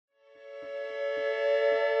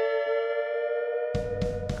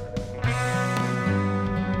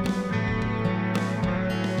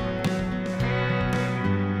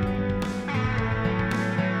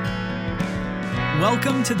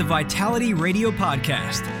Welcome to the Vitality Radio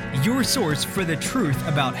Podcast, your source for the truth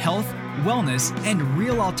about health, wellness, and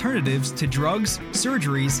real alternatives to drugs,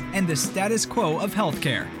 surgeries, and the status quo of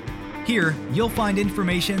healthcare. Here, you'll find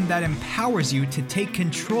information that empowers you to take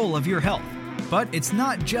control of your health. But it's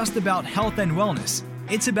not just about health and wellness.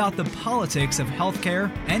 It's about the politics of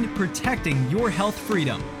healthcare and protecting your health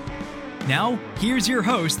freedom. Now, here's your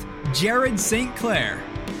host, Jared St. Clair.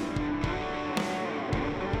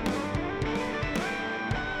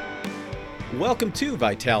 Welcome to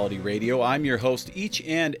Vitality Radio. I'm your host each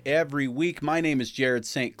and every week. My name is Jared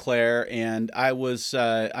St. Clair, and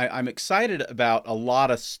I'm excited about a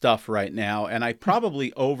lot of stuff right now, and I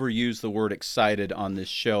probably overuse the word excited on this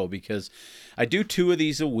show because I do 2 of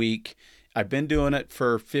these a week. I've been doing it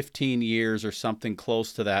for 15 years or something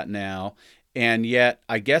close to that now. And yet,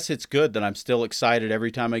 I guess it's good that I'm still excited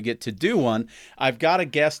every time I get to do one. I've got a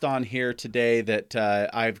guest on here today that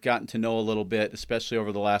I've gotten to know a little bit, especially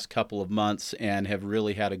over the last couple of months, and have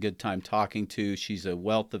really had a good time talking to. She's a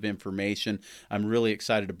wealth of information. I'm really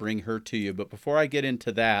excited to bring her to you. But before I get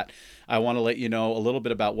into that, I want to let you know a little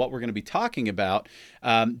bit about what we're going to be talking about,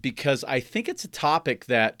 because I think it's a topic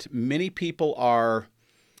that many people are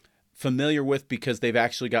familiar with because they've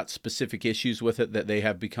actually got specific issues with it that they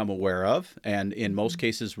have become aware of, and in most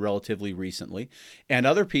cases relatively recently. And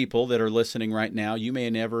other people that are listening right now, you may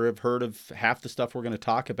never have heard of half the stuff we're going to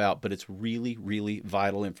talk about, but it's really, really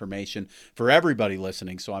vital information for everybody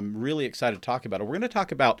listening. So I'm really excited to talk about it. We're going to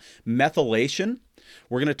talk about methylation.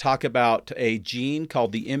 We're going to talk about a gene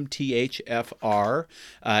called the MTHFR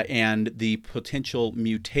and the potential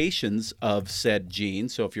mutations of said gene.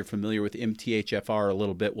 So if you're familiar with MTHFR a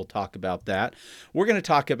little bit, we'll talk about that. We're going to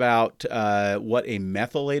talk about what a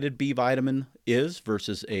methylated B vitamin is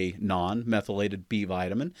versus a non-methylated B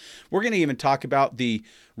vitamin. We're going to even talk about the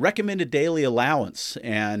recommended daily allowance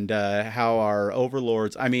and how our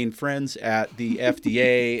overlords, friends at the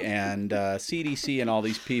FDA and CDC and all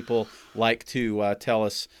these people like to tell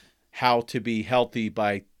us how to be healthy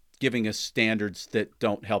by giving us standards that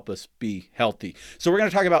don't help us be healthy. So we're going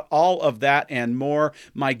to talk about all of that and more.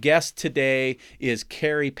 My guest today is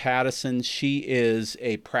Carrie Pattison. She is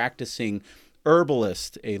a practicing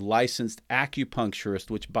herbalist, a licensed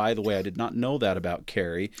acupuncturist, which, by the way, I did not know that about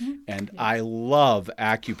Carrie. And I love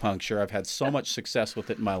acupuncture. I've had so much success with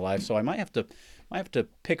it in my life, so I might have to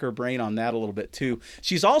pick her brain on that a little bit too.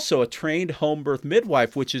 She's also a trained home birth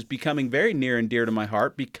midwife, which is becoming very near and dear to my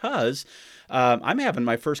heart because I'm having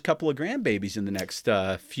my first couple of grandbabies in the next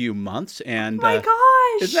few months. And oh my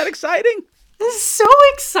gosh! Isn't that exciting? This is so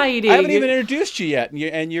exciting. I haven't even introduced you yet,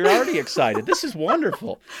 and you're already excited. This is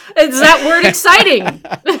wonderful. It's that word exciting.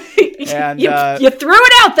 And you threw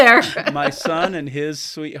it out there. My son and his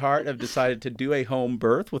sweetheart have decided to do a home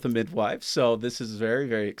birth with a midwife, so this is very,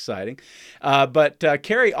 very exciting. But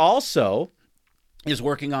Carrie also is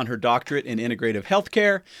working on her doctorate in integrative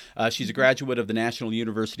healthcare. She's a graduate of the National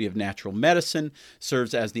University of Natural Medicine,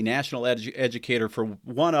 serves as the national educator for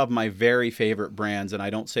one of my very favorite brands. And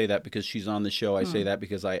I don't say that because she's on the show. I say that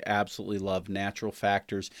because I absolutely love Natural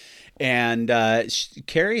Factors. And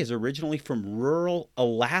Carrie is originally from rural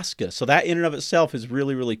Alaska. So that in and of itself is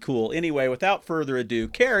really, really cool. Anyway, without further ado,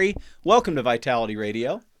 Carrie, welcome to Vitality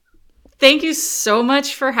Radio. Thank you so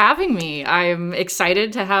much for having me. I'm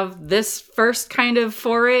excited to have this first kind of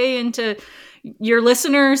foray into your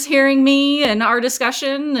listeners hearing me and our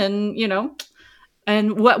discussion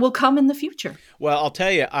and what will come in the future. Well, I'll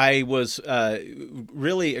tell you, I was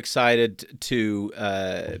really excited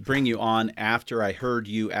to bring you on after I heard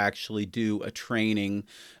you actually do a training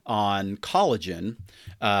on collagen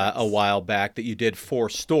a while back that you did for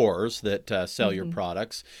stores that sell your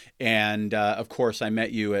products. And of course, I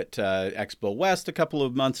met you at Expo West a couple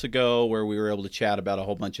of months ago where we were able to chat about a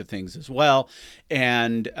whole bunch of things as well.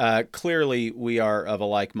 And clearly, we are of a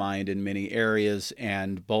like mind in many areas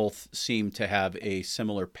and both seem to have a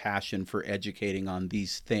similar passion for educating on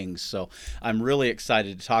these things. So I'm really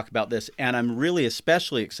excited to talk about this. And I'm really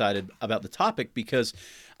especially excited about the topic because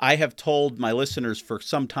I have told my listeners for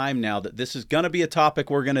some time now that this is going to be a topic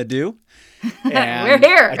we're going to do. And we're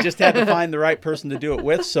here. I just had to find the right person to do it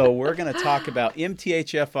with. So we're going to talk about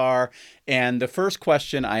MTHFR. And the first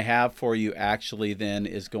question I have for you actually then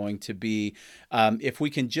is going to be if we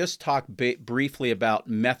can just talk briefly about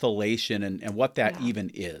methylation and what that even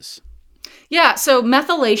is. Yeah, so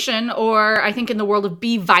methylation, or I think in the world of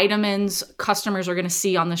B vitamins, customers are going to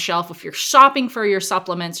see on the shelf, if you're shopping for your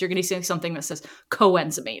supplements, you're going to see something that says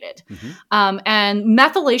coenzymated. And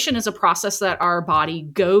methylation is a process that our body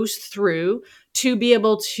goes through to be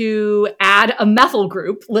able to add a methyl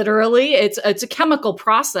group. Literally, it's a chemical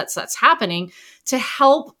process that's happening to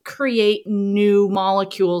help create new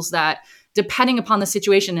molecules that, depending upon the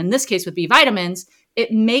situation, in this case with B vitamins,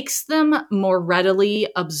 it makes them more readily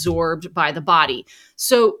absorbed by the body.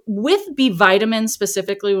 So with B vitamins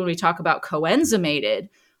specifically, when we talk about coenzymated,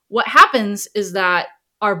 what happens is that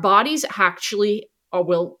our bodies actually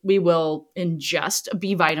we will ingest a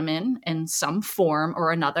B vitamin in some form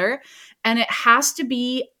or another, and it has to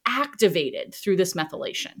be activated through this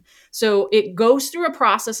methylation. So it goes through a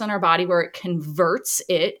process in our body where it converts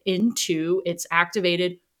it into its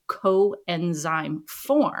activated coenzyme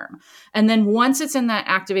form. And then once it's in that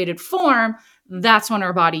activated form, that's when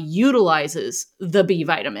our body utilizes the B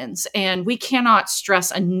vitamins. And we cannot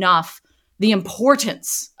stress enough the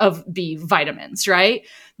importance of B vitamins, right?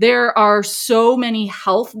 There are so many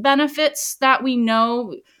health benefits that we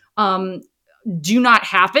know do not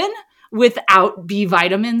happen without B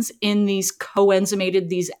vitamins in these coenzymated,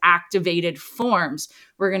 these activated forms.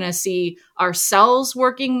 We're going to see our cells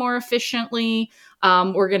working more efficiently.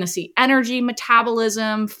 We're going to see energy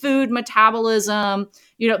metabolism, food metabolism.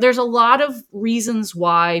 There's a lot of reasons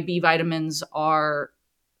why B vitamins are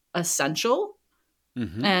essential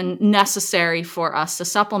and necessary for us to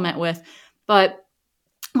supplement with. But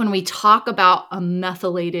when we talk about a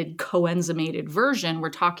methylated coenzymated version, we're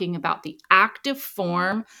talking about the active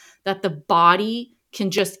form that the body can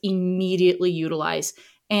just immediately utilize.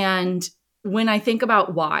 And when I think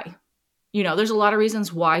about why, there's a lot of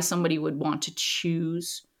reasons why somebody would want to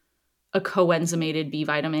choose a coenzymated B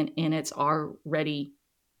vitamin in its already,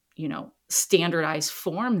 standardized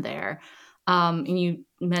form there. And you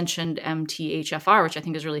mentioned MTHFR, which I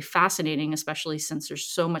think is really fascinating, especially since there's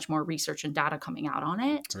so much more research and data coming out on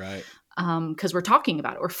it. Right. Because we're talking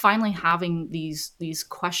about it. We're finally having these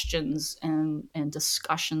questions and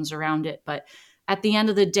discussions around it. But at the end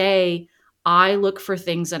of the day, I look for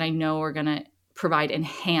things that I know are going to provide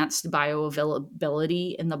enhanced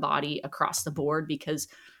bioavailability in the body across the board, because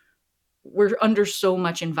we're under so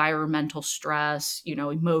much environmental stress,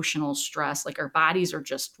 emotional stress. Like, our bodies are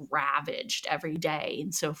just ravaged every day.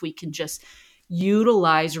 And so if we can just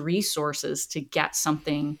utilize resources to get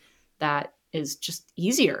something that is just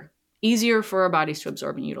easier for our bodies to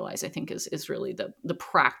absorb and utilize, I think is really the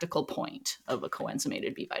practical point of a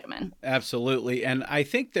coenzymated B vitamin. Absolutely. And I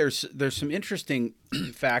think there's some interesting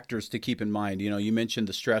factors to keep in mind. You mentioned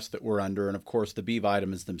the stress that we're under, and of course the B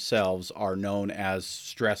vitamins themselves are known as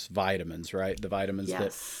stress vitamins, right? The vitamins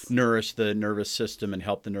that nourish the nervous system and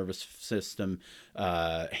help the nervous system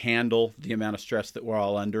handle the amount of stress that we're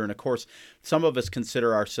all under. And of course, some of us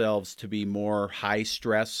consider ourselves to be more high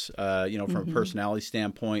stress, from a personality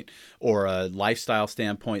standpoint or a lifestyle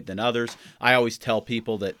standpoint than others. I always tell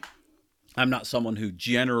people that I'm not someone who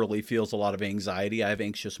generally feels a lot of anxiety. I have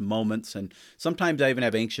anxious moments, and sometimes I even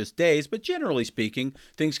have anxious days, but generally speaking,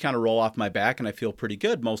 things kind of roll off my back and I feel pretty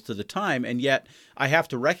good most of the time. And yet I have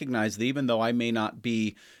to recognize that even though I may not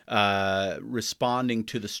be responding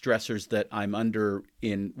to the stressors that I'm under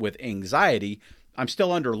with anxiety, I'm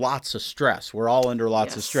still under lots of stress. We're all under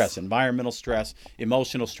lots of stress: environmental stress,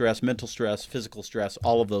 emotional stress, mental stress, physical stress,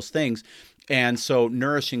 all of those things. And so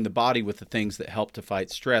nourishing the body with the things that help to fight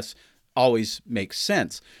stress always makes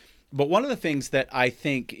sense. But one of the things that I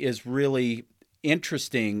think is really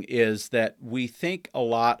interesting is that we think a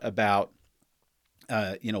lot about,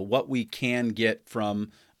 what we can get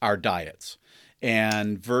from our diets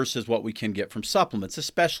and versus what we can get from supplements,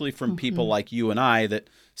 especially from people like you and I that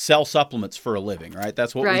sell supplements for a living, right?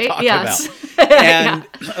 That's what we talk about. And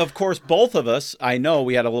of course, both of us, I know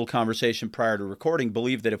we had a little conversation prior to recording,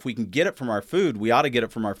 believe that if we can get it from our food, we ought to get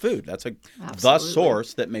it from our food. That's the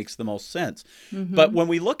source that makes the most sense. But when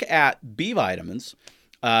we look at B vitamins,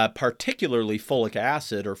 particularly folic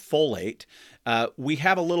acid or folate, we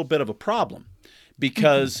have a little bit of a problem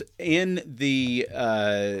because in the,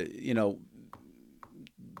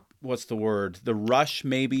 what's the word? The rush,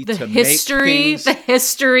 maybe, to make things... The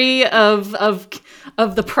history of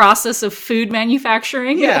the process of food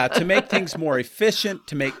manufacturing. Yeah, to make things more efficient,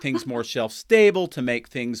 to make things more shelf-stable, to make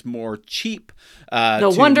things more cheap.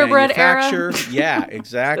 The Wonder Bread era. Yeah,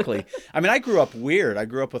 exactly. I mean, I grew up weird. I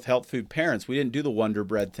grew up with health food parents. We didn't do the Wonder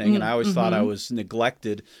Bread thing, and I always thought I was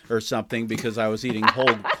neglected or something because I was eating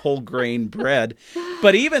whole grain bread.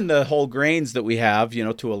 But even the whole grains that we have,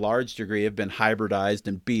 to a large degree, have been hybridized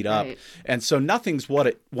and beat up. Right. And so nothing's what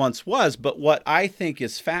it once was. But what I think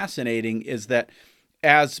is fascinating is that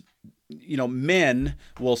as men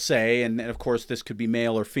will say, and of course this could be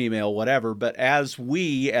male or female, whatever, but as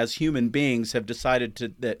we as human beings have decided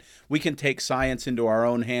that we can take science into our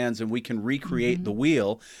own hands and we can recreate the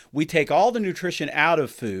wheel, we take all the nutrition out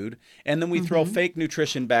of food and then we throw fake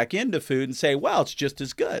nutrition back into food and say, well, it's just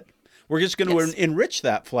as good. We're just going to enrich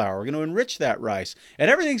that flour. We're going to enrich that rice,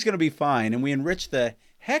 and everything's going to be fine. And we enrich the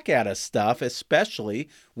heck out of stuff, especially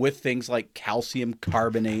with things like calcium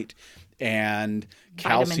carbonate and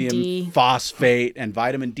calcium phosphate and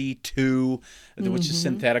vitamin D2, which is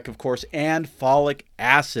synthetic, of course, and folic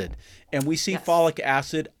acid. And we see folic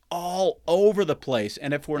acid all over the place.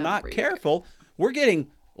 And if we're not careful, we're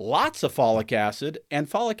getting lots of folic acid, and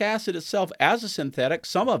folic acid itself as a synthetic,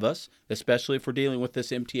 some of us, especially if we're dealing with this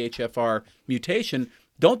MTHFR mutation,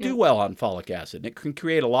 don't do well on folic acid. It can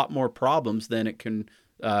create a lot more problems than it can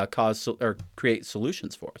cause or create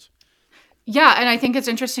solutions for us. Yeah, and I think it's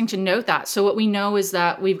interesting to note that. So what we know is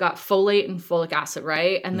that we've got folate and folic acid,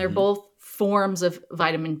 right? And they're both forms of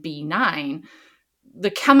vitamin B9. The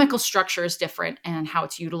chemical structure is different and how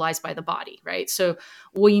it's utilized by the body, right? So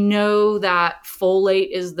we know that folate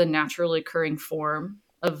is the naturally occurring form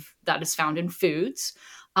of that is found in foods.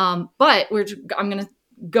 But I'm going to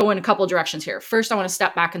go in a couple of directions here. First, I want to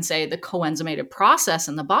step back and say the coenzymated process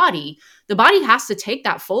in the body has to take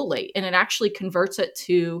that folate and it actually converts it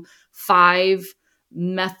to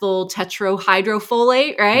 5-methyl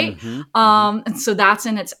tetrahydrofolate, right? And so that's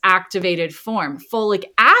in its activated form. Folic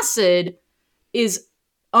acid is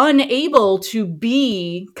unable to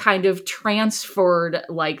be kind of transferred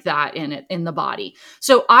like that in the body.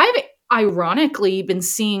 So I've ironically been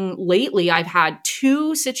seeing lately, I've had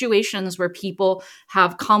 2 situations where people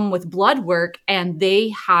have come with blood work and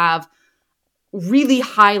they have really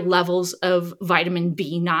high levels of vitamin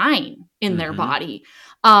B9 in their body,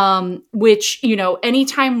 which,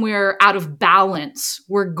 anytime we're out of balance,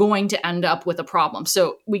 we're going to end up with a problem.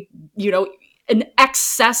 So an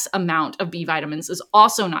excess amount of B vitamins is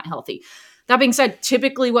also not healthy. That being said,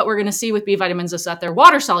 typically what we're going to see with B vitamins is that they're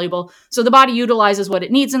water soluble. So the body utilizes what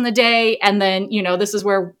it needs in the day. And then, this is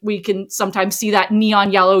where we can sometimes see that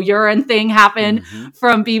neon yellow urine thing happen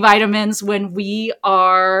from B vitamins when we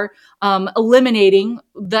are eliminating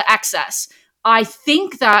the excess. I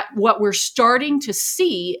think that what we're starting to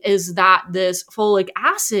see is that this folic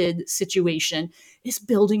acid situation is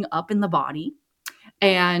building up in the body.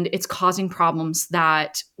 And it's causing problems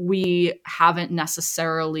that we haven't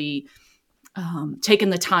necessarily taken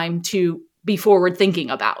the time to be forward thinking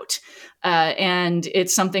about. And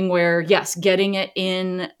it's something where, yes, getting it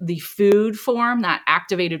in the food form, that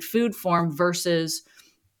activated food form versus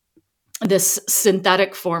this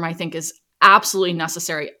synthetic form, I think is absolutely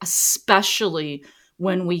necessary, especially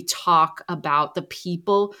when we talk about the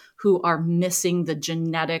people who are missing the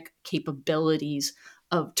genetic capabilities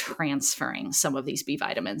of transferring some of these B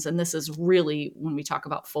vitamins. And this is really, when we talk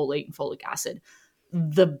about folate and folic acid,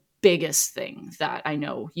 the biggest thing that I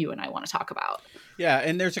know you and I want to talk about. Yeah,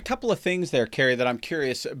 and there's a couple of things there, Carrie, that I'm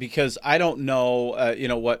curious, because I don't know,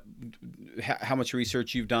 how much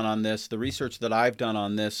research you've done on this. The research that I've done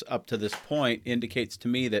on this up to this point indicates to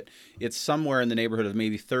me that it's somewhere in the neighborhood of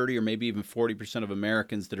maybe 30 or maybe even 40% of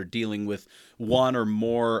Americans that are dealing with one or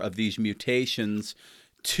more of these mutations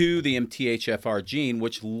to the MTHFR gene,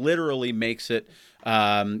 which literally makes it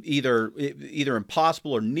either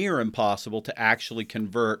impossible or near impossible to actually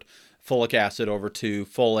convert folic acid over to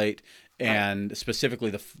folate, and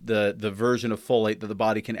specifically the version of folate that the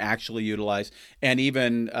body can actually utilize, and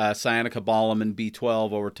even cyanocobalamin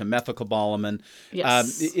B12 over to methylcobalamin.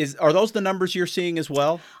 Yes. Are those the numbers you're seeing as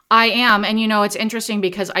well? I am, and it's interesting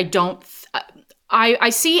because I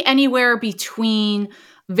see anywhere between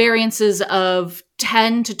variances of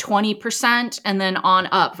 10 to 20% and then on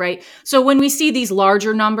up, right? So when we see these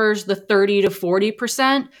larger numbers, the 30 to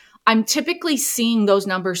 40%, I'm typically seeing those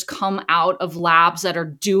numbers come out of labs that are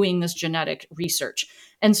doing this genetic research.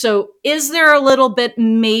 And so is there a little bit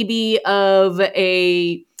maybe of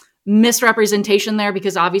a misrepresentation there?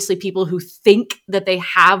 Because obviously people who think that they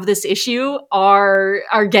have this issue are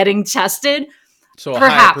getting tested. So a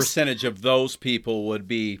higher percentage of those people would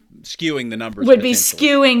be skewing the numbers. Would be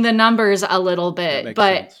skewing the numbers a little bit.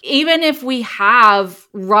 But sense. Even if we have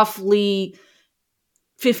roughly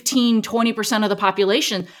 15, 20% of the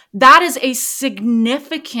population, that is a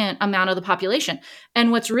significant amount of the population.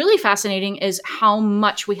 And what's really fascinating is how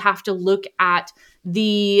much we have to look at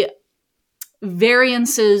the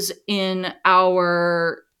variances in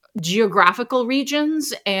our geographical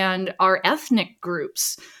regions and our ethnic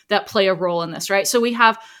groups that play a role in this, right? So we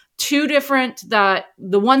have two different, the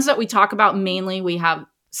ones that we talk about mainly, we have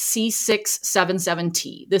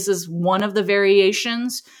C677T. This is one of the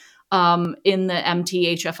variations in the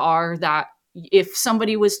MTHFR that if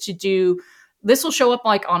somebody was to do, this will show up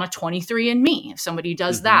like on a 23andMe if somebody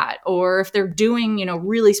does that, or if they're doing,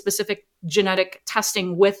 really specific genetic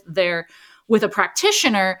testing with a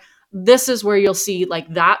practitioner, this is where you'll see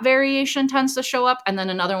like that variation tends to show up. And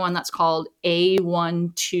then another one that's called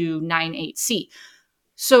A1298C.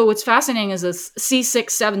 So what's fascinating is this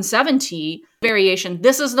C677T variation.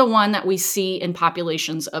 This is the one that we see in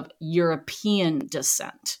populations of European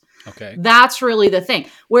descent. Okay. That's really the thing.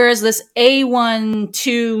 Whereas this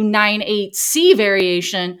A1298C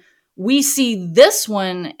variation, we see this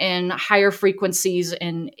one in higher frequencies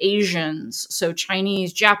in Asians, so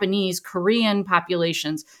Chinese, Japanese, Korean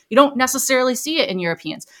populations. You don't necessarily see it in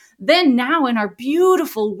Europeans. Then now in our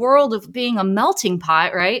beautiful world of being a melting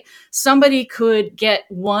pot, right? Somebody could get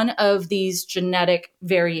one of these genetic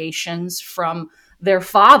variations from their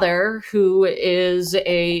father, who is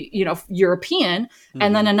a, European,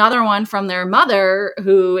 and then another one from their mother,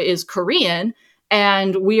 who is Korean.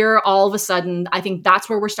 And we're all of a sudden, I think that's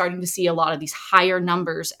where we're starting to see a lot of these higher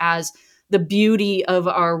numbers as the beauty of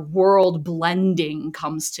our world blending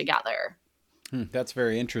comes together. That's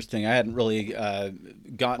very interesting. I hadn't really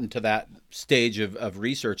gotten to that stage of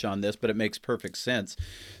research on this, but it makes perfect sense.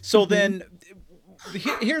 So then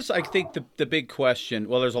here's, I think, the big question.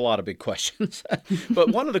 Well, there's a lot of big questions,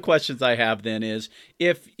 but one of the questions I have then is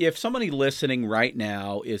if somebody listening right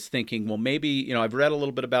now is thinking, well, maybe, I've read a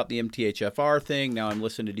little bit about the MTHFR thing. Now I'm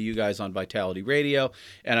listening to you guys on Vitality Radio,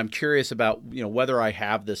 and I'm curious about, whether I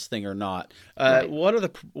have this thing or not. Right.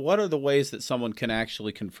 What are the ways that someone can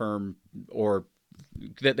actually confirm or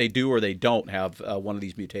that they do or they don't have one of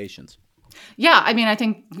these mutations? Yeah, I mean, I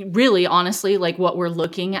think really, honestly, like what we're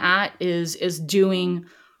looking at is doing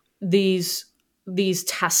these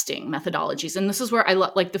testing methodologies, and this is where I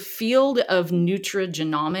like the field of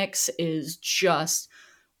nutrigenomics is just,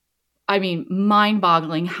 I mean,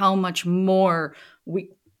 mind-boggling how much more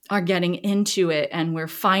we are getting into it, and we're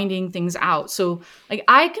finding things out. So, like,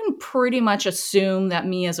 I can pretty much assume that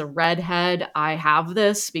me as a redhead, I have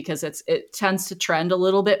this because it tends to trend a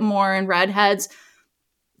little bit more in redheads.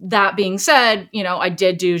 That being said, I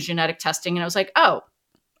did do genetic testing and I was like, oh,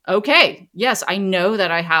 okay, yes, I know that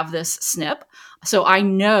I have this SNP. So I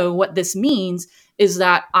know what this means is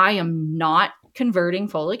that I am not converting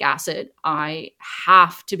folic acid. I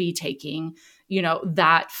have to be taking,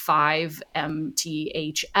 that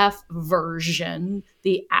 5-MTHF version,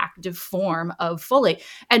 the active form of folate.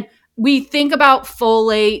 And we think about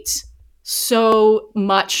folate so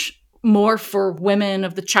much more for women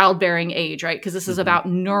of the childbearing age, right? Because this is about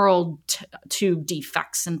neural tube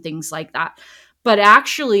defects and things like that. But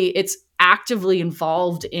actually, it's actively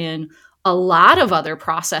involved in a lot of other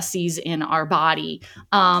processes in our body.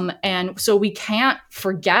 And so we can't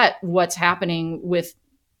forget what's happening with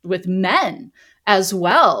men as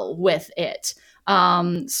well with it.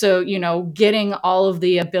 So, getting all of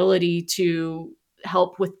the ability to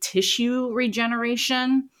help with tissue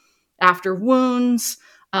regeneration after wounds,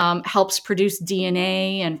 helps produce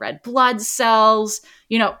DNA and red blood cells,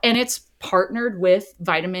 and it's partnered with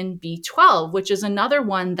vitamin B12, which is another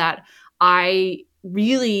one that I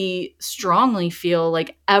really strongly feel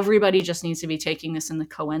like everybody just needs to be taking this in the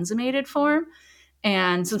coenzymated form.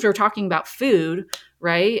 And since we were talking about food,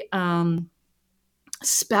 right,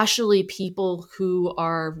 especially people who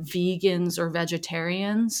are vegans or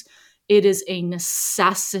vegetarians, it is a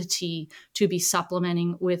necessity to be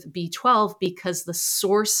supplementing with B12 because the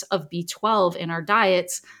source of B12 in our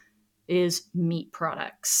diets is meat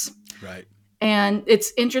products. Right. And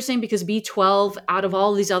it's interesting because B12, out of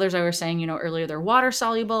all these others I was saying, earlier, they're water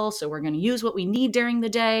soluble. So we're going to use what we need during the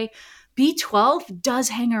day. B12 does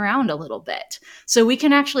hang around a little bit. So we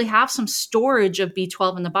can actually have some storage of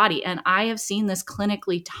B12 in the body. And I have seen this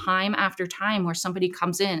clinically time after time where somebody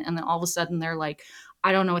comes in and then all of a sudden they're like,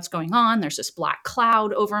 I don't know what's going on. There's this black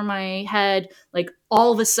cloud over my head. Like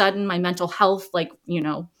all of a sudden my mental health,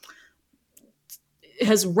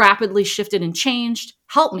 has rapidly shifted and changed.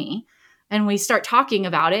 Help me. And we start talking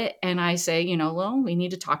about it. And I say, well, we need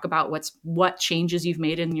to talk about what changes you've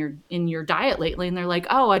made in your diet lately. And they're like,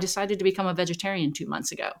 oh, I decided to become a vegetarian 2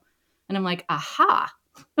 months ago. And I'm like, aha.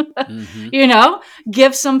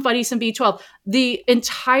 Give somebody some B12. The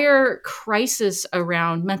entire crisis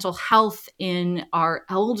around mental health in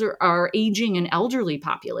our aging and elderly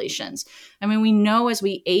populations. I mean, we know as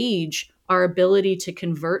we age, our ability to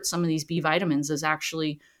convert some of these B vitamins is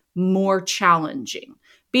actually more challenging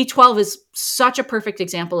B12 is such a perfect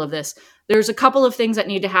example of this. There's a couple of things that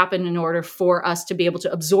need to happen in order for us to be able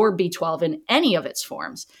to absorb B12 in any of its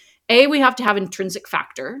forms. A, we have to have intrinsic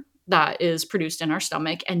factor that is produced in our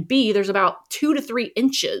stomach. And B, there's about 2 to 3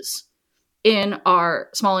 inches in our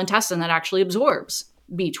small intestine that actually absorbs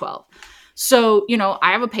B12. So,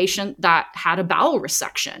 I have a patient that had a bowel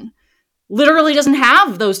resection, literally doesn't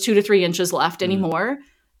have those 2 to 3 inches left anymore.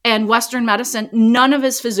 And Western medicine, none of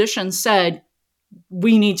his physicians said,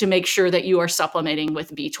 we need to make sure that you are supplementing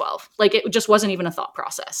with B12. Like, it just wasn't even a thought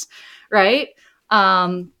process, right?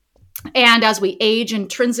 And as we age,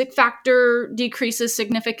 intrinsic factor decreases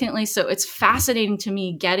significantly. So it's fascinating to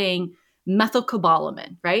me getting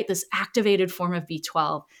methylcobalamin, right? This activated form of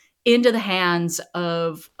B12 into the hands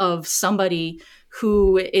of somebody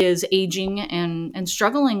who is aging and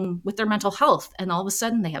struggling with their mental health. And all of a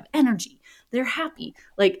sudden they have energy. They're happy.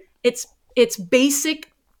 Like, it's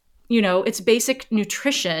basic, it's basic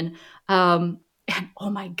nutrition. And oh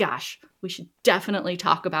my gosh, we should definitely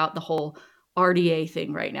talk about the whole RDA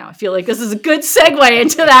thing right now. I feel like this is a good segue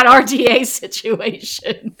into that RDA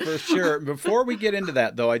situation. For sure. Before we get into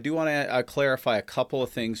that, though, I do want to clarify a couple of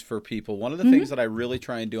things for people. One of the things that I really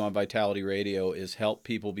try and do on Vitality Radio is help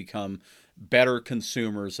people become better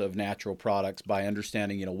consumers of natural products by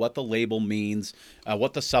understanding, what the label means,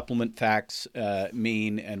 what the supplement facts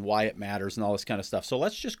mean, and why it matters, and all this kind of stuff. So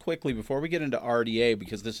let's just quickly, before we get into RDA,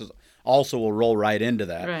 because this is also will roll right into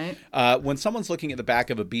that. Right. When someone's looking at the back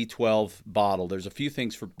of a B12 bottle, there's a few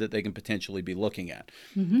things that they can potentially be looking at.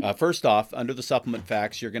 First off, under the supplement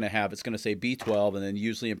facts, it's going to say B12, and then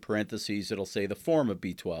usually in parentheses, it'll say the form of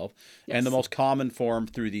B12. Yes. And the most common form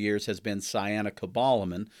through the years has been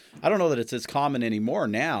cyanocobalamin. I don't know that it's as common anymore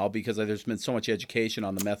now because there's been so much education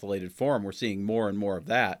on the methylated form. We're seeing more and more of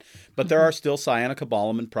that. But there are still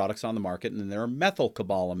cyanocobalamin products on the market, and then there are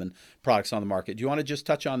methylcobalamin products on the market. Do you want to just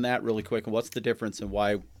touch on that really quick? And what's the difference and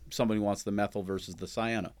why somebody wants the methyl versus the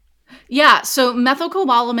cyano? Yeah, so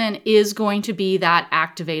methylcobalamin is going to be that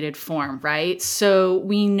activated form, right? So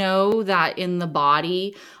we know that in the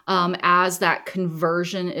body, as that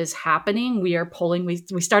conversion is happening, we are pulling, we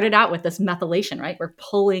started out with this methylation, right? We're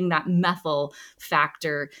pulling that methyl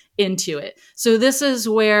factor into it. So this is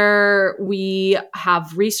where we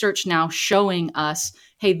have research now showing us,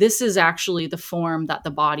 hey, this is actually the form that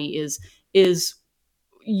the body is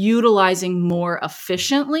utilizing more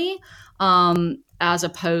efficiently, as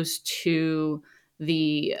opposed to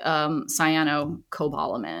the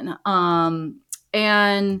cyanocobalamin.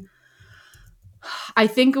 And I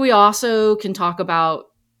think we also can talk about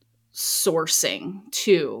sourcing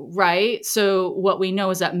too, right? So what we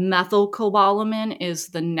know is that methylcobalamin is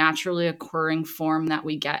the naturally occurring form that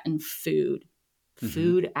we get in food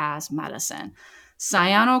as medicine.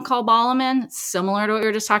 Cyanocobalamin, similar to what we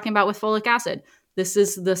were just talking about with folic acid. This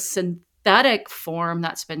is the synthetic form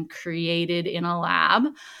that's been created in a lab.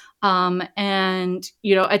 And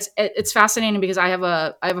it's fascinating because I have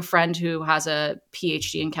a friend who has a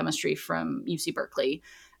PhD in chemistry from UC Berkeley.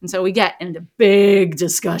 And so we get into big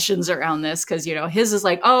discussions around this because, his is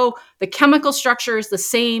like, oh, the chemical structure is the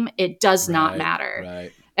same. It does not matter.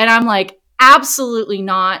 Right. And I'm like, absolutely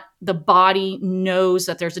not. The body knows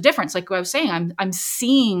that there's a difference. Like I was saying, I'm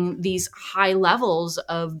seeing these high levels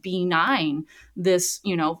of B9, this,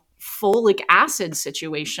 folic acid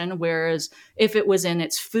situation. Whereas if it was in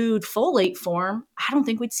its food folate form, I don't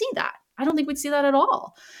think we'd see that. I don't think we'd see that at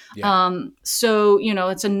all. Yeah. So,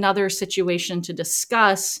 it's another situation to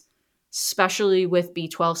discuss, especially with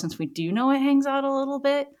B12, since we do know it hangs out a little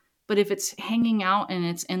bit. But if it's hanging out and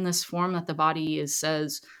it's in this form that the body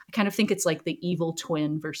says, I kind of think it's like the evil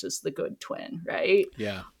twin versus the good twin, right?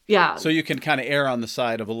 Yeah. Yeah. So you can kind of err on the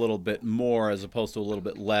side of a little bit more as opposed to a little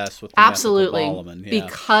bit less with the absolutely methylcobalamin. Yeah.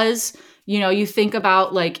 Because, you think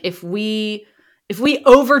about like if we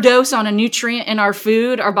overdose on a nutrient in our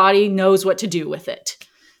food, our body knows what to do with it.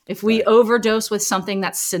 If we overdose with something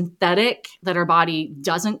that's synthetic that our body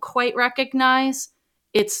doesn't quite recognize,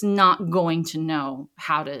 it's not going to know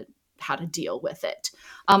how to deal with it.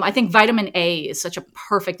 I think vitamin A is such a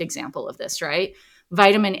perfect example of this, right?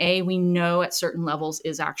 Vitamin A, we know at certain levels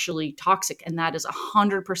is actually toxic, and that is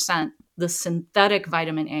 100% the synthetic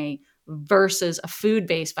vitamin A versus a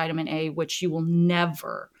food-based vitamin A, which you will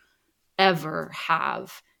never, ever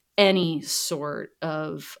have any sort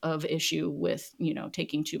of issue with,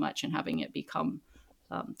 taking too much and having it become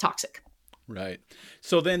toxic. Right.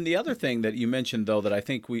 So then the other thing that you mentioned, though, that I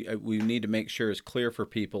think we need to make sure is clear for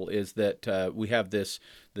people is that we have this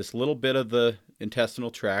little bit of the intestinal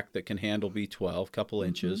tract that can handle B12, couple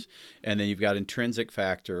inches, and then you've got intrinsic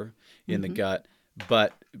factor in the gut.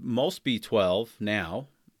 But most B12 now,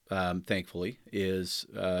 thankfully, is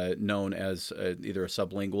known as either a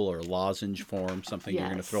sublingual or a lozenge form, something you're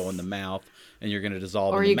going to throw in the mouth and you're going to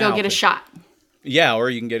dissolve in the mouth. Or you go get a shot. Yeah, or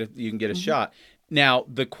you can get a shot. Now,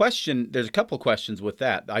 there's a couple of questions with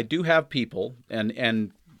that. I do have people,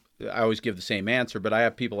 and I always give the same answer, but I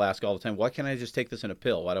have people ask all the time, why can't I just take this in a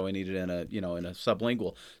pill? Why do I need it in a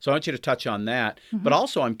sublingual? So I want you to touch on that. But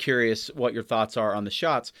also I'm curious what your thoughts are on the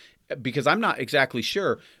shots, because I'm not exactly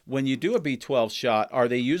sure. When you do a B12 shot, are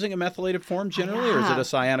they using a methylated form generally, or is it a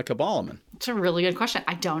cyanocobalamin? It's a really good question.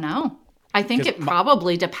 I don't know. I think it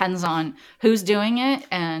probably depends on who's doing it,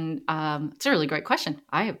 and it's a really great question.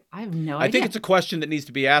 I have no idea. I think it's a question that needs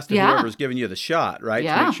to be asked of whoever's giving you the shot, right?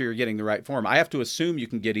 To make sure you're getting the right form. I have to assume you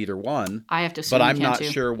can get either one. I have to assume but I'm not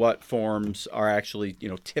sure what forms are actually,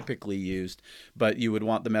 typically used. But you would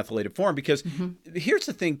want the methylated form, because here's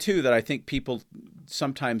the thing too that I think people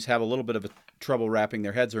sometimes have a little bit of trouble wrapping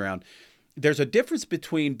their heads around. There's a difference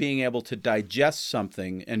between being able to digest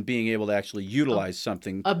something and being able to actually utilize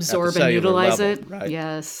something, absorb and utilize level, it. Right?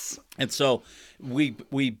 Yes. And so we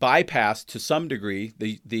bypass to some degree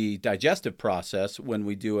the digestive process when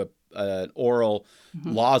we do an oral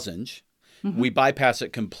lozenge. We bypass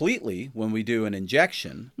it completely when we do an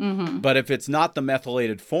injection. But if it's not the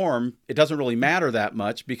methylated form, it doesn't really matter that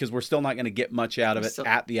much, because we're still not going to get much out of it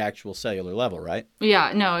at the actual cellular level, right?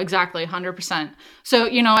 Yeah, no, exactly, 100%. So,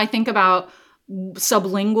 I think about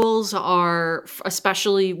sublinguals are,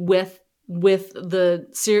 especially with the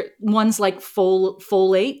ones like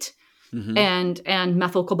folate and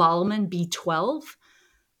methylcobalamin B12.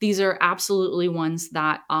 These are absolutely ones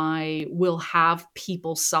that I will have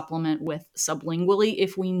people supplement with sublingually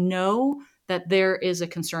if we know that there is a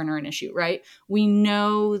concern or an issue, right? We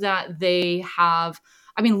know that they have,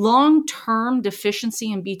 long-term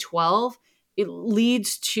deficiency in B12, it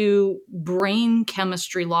leads to brain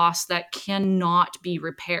chemistry loss that cannot be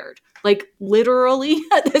repaired. Like literally,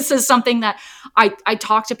 this is something that I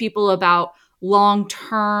talk to people about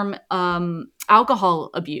long-term alcohol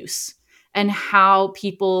abuse, and how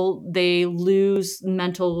people, they lose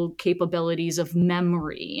mental capabilities of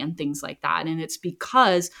memory and things like that. And it's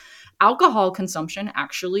because alcohol consumption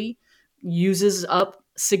actually uses up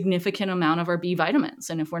significant amount of our B vitamins.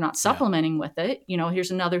 And if we're not supplementing with it,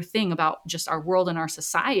 here's another thing about just our world and our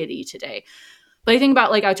society today. But I think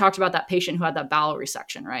about, I talked about that patient who had that bowel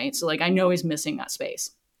resection, right? So I know he's missing that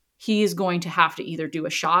space. He is going to have to either do a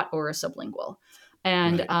shot or a sublingual.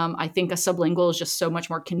 And I think a sublingual is just so much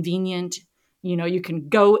more convenient. You can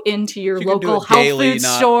go into your local health food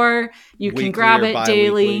store. You can grab it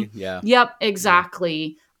daily. Yeah. Yep,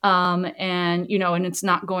 exactly. And and it's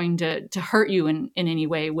not going to hurt you in any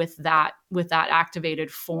way with that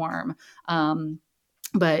activated form.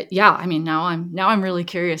 But yeah, now I'm really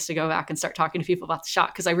curious to go back and start talking to people about the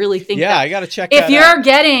shot, because I really think I got to check if that you're out.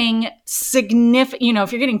 getting significant,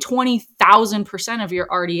 if you're getting 20,000% of your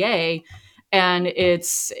RDA, and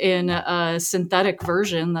it's in a synthetic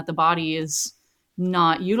version that the body is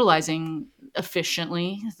not utilizing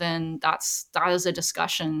efficiently, then that is a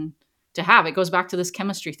discussion to have. It goes back to this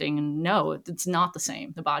chemistry thing, and no, it's not the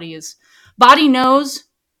same. The body knows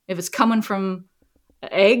if it's coming from an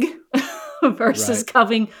egg versus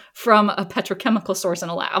coming from a petrochemical source in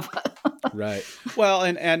a lab. Right. Well,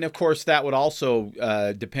 and of course that would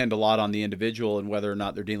also depend a lot on the individual and whether or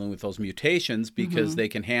not they're dealing with those mutations, because they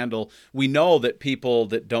can handle. We know that people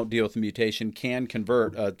that don't deal with the mutation can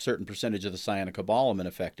convert a certain percentage of the cyanocobalamin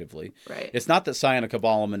effectively. Right. It's not that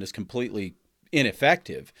cyanocobalamin is completely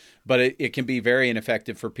ineffective, but it can be very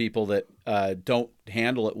ineffective for people that don't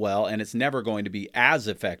handle it well, and it's never going to be as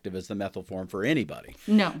effective as the methyl form for anybody.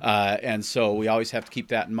 No. And so we always have to keep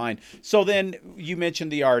that in mind. So then you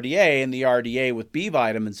mentioned the RDA, and the RDA with B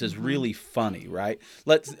vitamins is really funny, right?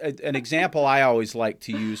 An example I always like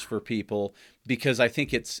to use for people, because I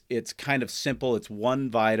think it's kind of simple. It's one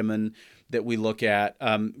vitamin that we look at.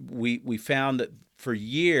 We found that for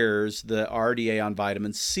years, the RDA on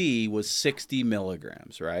vitamin C was 60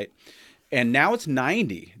 milligrams, right? And now it's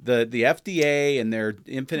 90. The FDA and their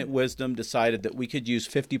infinite wisdom decided that we could use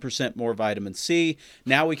 50% more vitamin C.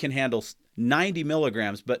 Now we can handle 90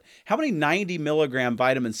 milligrams. But how many 90 milligram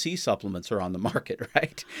vitamin C supplements are on the market,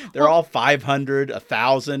 right? They're all 500,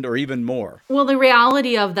 1,000, or even more. Well, the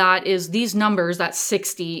reality of that is these numbers, that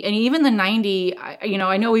 60, and even the 90,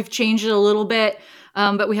 I know we've changed it a little bit,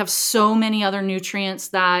 but we have so many other nutrients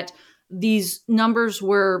that these numbers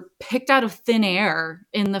were picked out of thin air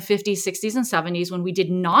in the 50s, 60s, and 70s when we did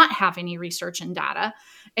not have any research and data.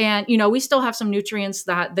 And, we still have some nutrients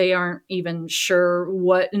that they aren't even sure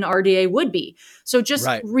what an RDA would be. So just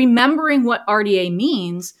remembering what RDA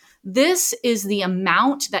means, This is the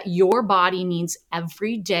amount that your body needs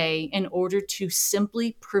every day in order to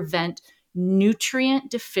simply prevent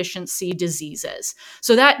nutrient deficiency diseases.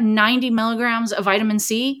 So that 90 milligrams of vitamin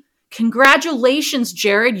C, congratulations,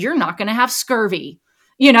 Jared, you're not going to have scurvy.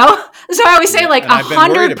 So I always say like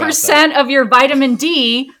 100% of your vitamin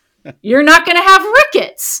D, you're not going to have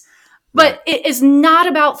rickets. But it is not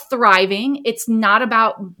about thriving. It's not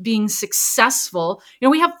about being successful.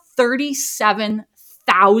 We have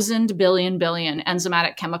 37,000 billion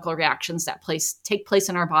enzymatic chemical reactions that take place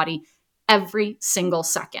in our body every single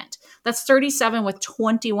second. That's 37 with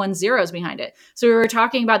 21 zeros behind it. So we were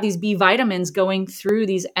talking about these B vitamins going through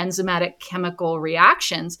these enzymatic chemical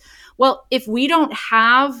reactions. Well, if we don't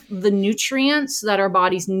have the nutrients that our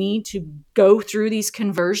bodies need to go through these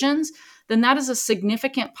conversions, then that is a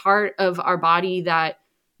significant part of our body that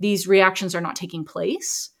these reactions are not taking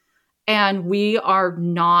place and we are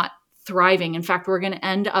not thriving. In fact, we're going to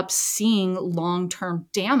end up seeing long-term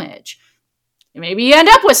damage. Maybe you end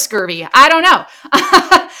up with scurvy. I don't know.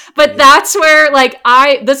 But that's where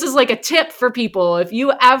this is like a tip for people. If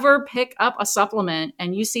you ever pick up a supplement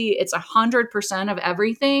and you see it's 100% of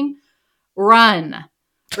everything, run.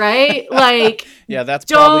 Right? Yeah, that's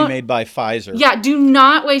probably made by Pfizer. Yeah, do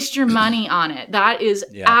not waste your money on it. That is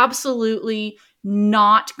absolutely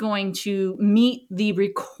not going to meet the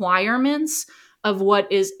requirements of what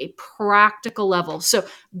is a practical level. So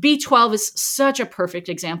B12 is such a perfect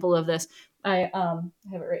example of this. I have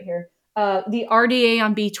it right here. The RDA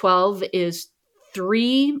on B12 is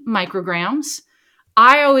 3 micrograms.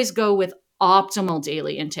 I always go with optimal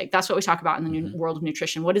daily intake. That's what we talk about in the new world of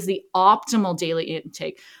nutrition. What is the optimal daily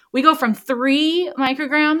intake? We go from 3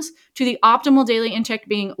 micrograms to the optimal daily intake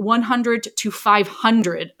being 100 to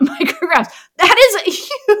 500 micrograms. That is a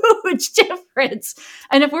huge difference.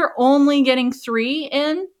 And if we're only getting 3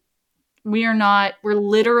 in, we're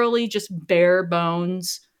literally just bare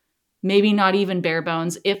bones, maybe not even bare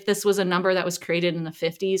bones. If this was a number that was created in the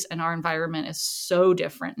 50s, and our environment is so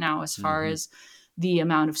different now as far as the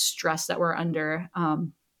amount of stress that we're under,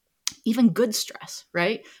 even good stress,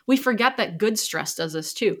 right? We forget that good stress does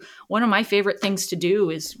this too. One of my favorite things to do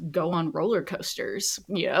is go on roller coasters.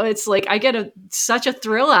 It's like I get such a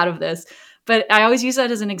thrill out of this, but I always use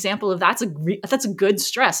that as an example of that's a good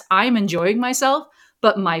stress. I'm enjoying myself,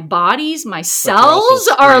 but my cells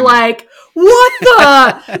are like, what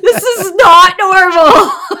the? This is not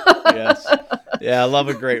normal. Yes. Yeah, I love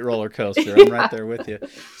a great roller coaster. I'm right there with you.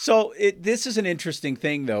 So this is an interesting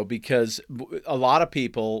thing, though, because a lot of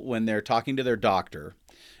people, when they're talking to their doctor,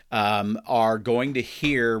 are going to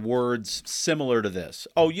hear words similar to this.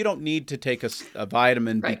 Oh, you don't need to take a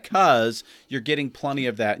vitamin because you're getting plenty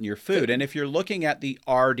of that in your food. And if you're looking at the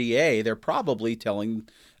RDA, they're probably telling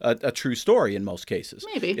a true story in most cases.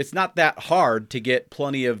 Maybe. It's not that hard to get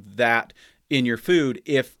plenty of that in your food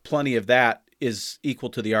if plenty of that is equal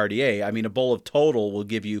to the RDA. I mean, a bowl of Total will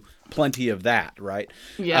give you plenty of that, right?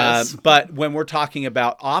 Yes. But when we're talking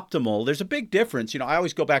about optimal, there's a big difference. I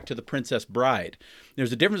always go back to The Princess Bride.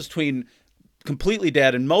 There's a difference between completely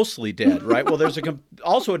dead and mostly dead, right? Well, there's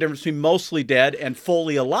also a difference between mostly dead and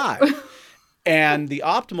fully alive. And the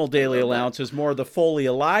optimal daily allowance is more the fully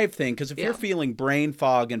alive thing. Because if you're feeling brain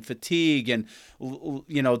fog and fatigue and,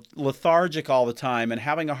 lethargic all the time and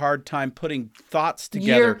having a hard time putting thoughts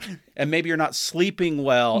together, and maybe you're not sleeping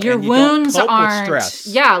well, your and you wounds don't cope aren't. with stress.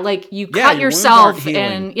 Yeah, like you cut yourself,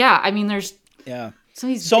 and there's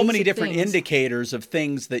so many different indicators of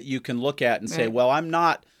things that you can look at and say, well, I'm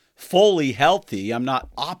not fully healthy. I'm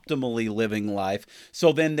not optimally living life.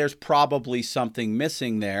 So then there's probably something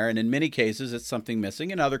missing there. And in many cases, it's something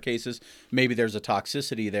missing. In other cases, maybe there's a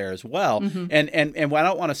toxicity there as well. And I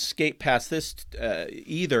don't want to skate past this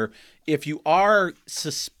either. If you are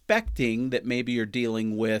suspecting that maybe you're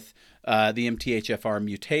dealing with the MTHFR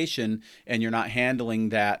mutation and you're not handling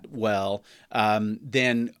that well,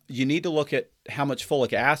 then you need to look at how much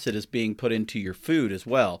folic acid is being put into your food as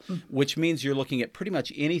well, which means you're looking at pretty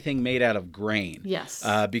much anything made out of grain. Yes.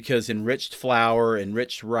 Because enriched flour,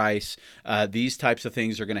 enriched rice, these types of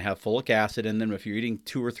things are going to have folic acid in them. If you're eating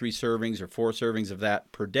 2 or 3 servings or 4 servings of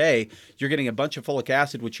that per day, you're getting a bunch of folic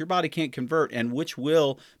acid, which your body can't convert and which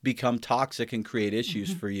will become toxic and create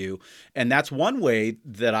issues for you. And that's one way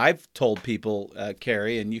that I've told people,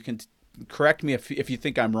 Carrie, and you can correct me if you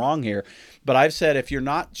think I'm wrong here, but I've said if you're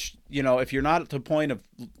not at the point of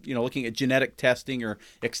looking at genetic testing or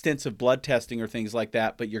extensive blood testing or things like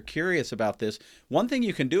that, but you're curious about this, one thing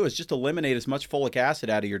you can do is just eliminate as much folic acid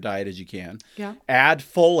out of your diet as you can. Yeah. Add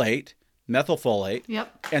folate, methylfolate,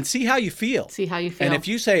 Yep. and see how you feel. See how you feel. And if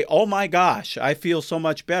you say, oh my gosh, I feel so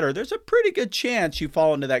much better, there's a pretty good chance you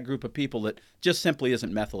fall into that group of people that just simply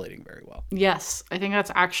isn't methylating very well. Yes, I think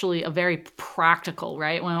that's actually a very practical,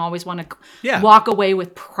 right? We always want to Yeah. walk away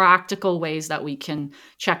with practical ways that we can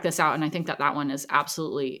check this out. And I think that one is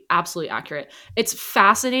absolutely, absolutely accurate. It's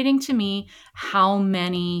fascinating to me how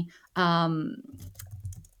many,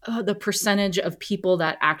 the percentage of people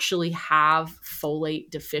that actually have folate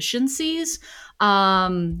deficiencies.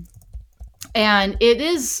 And it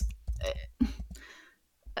is,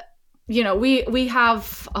 we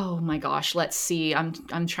have, oh my gosh, let's see.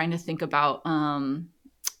 I'm trying to think about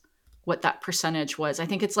what that percentage was. I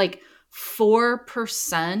think it's like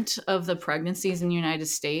 4% of the pregnancies in the United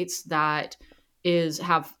States that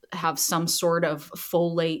have some sort of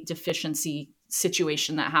folate deficiency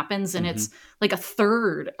situation that happens, and it's like a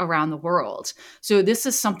third around the world. So this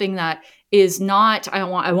is something that is not, I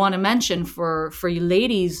want to mention for you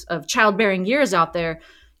ladies of childbearing years out there,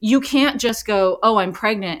 you can't just go, oh, I'm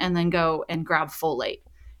pregnant, and then go and grab folate.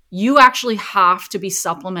 You actually have to be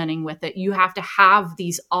supplementing with it. You have to have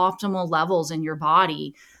these optimal levels in your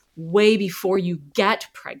body way before you get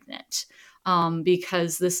pregnant.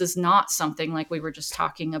 Because this is not something like we were just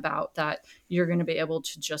talking about that you're going to be able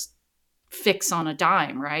to just fix on a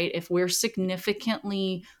dime, right? If we're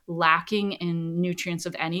significantly lacking in nutrients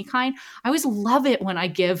of any kind, I always love it when I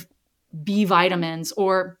give B vitamins,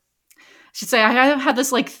 or I should say I have had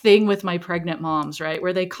this like thing with my pregnant moms, right?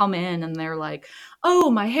 Where they come in and they're like, oh,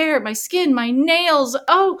 my hair, my skin, my nails,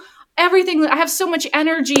 oh, everything. I have so much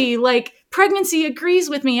energy. Like pregnancy agrees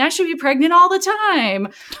with me. I should be pregnant all the time.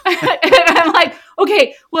 And I'm like,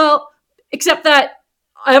 okay, well, except that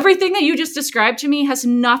everything that you just described to me has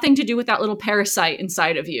nothing to do with that little parasite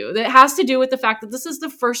inside of you. That has to do with the fact that this is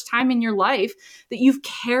the first time in your life that you've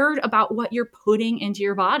cared about what you're putting into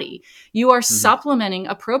your body. You are supplementing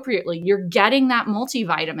appropriately. You're getting that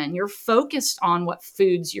multivitamin. You're focused on what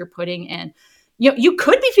foods you're putting in. You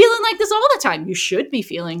could be feeling like this all the time. You should be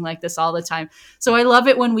feeling like this all the time. So I love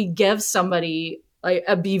it when we give somebody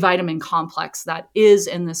a B vitamin complex that is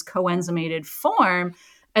in this coenzymated form,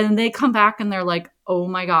 and they come back and they're like, oh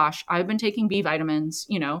my gosh, I've been taking B vitamins.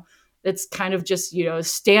 It's kind of just,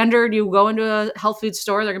 standard. You go into a health food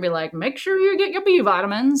store, they're gonna be like, make sure you get your B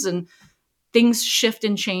vitamins, and things shift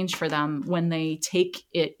and change for them when they take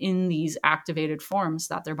it in these activated forms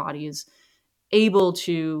that their body is able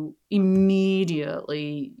to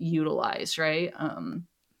immediately utilize, right?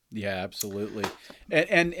 Yeah, absolutely.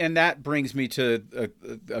 And that brings me to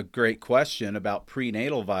a great question about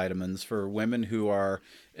prenatal vitamins for women who are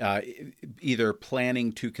either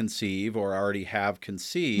planning to conceive or already have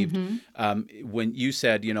conceived. When you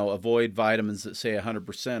said, avoid vitamins that say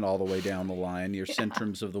 100% all the way down the line, your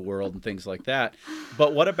Centrums of the world and things like that.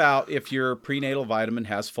 But what about if your prenatal vitamin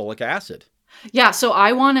has folic acid? Yeah, so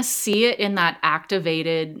I want to see it in that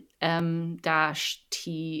activated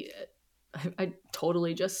M-T. I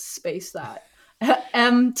totally just spaced that.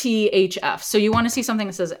 MTHF. So you want to see something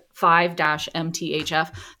that says 5-MTHF.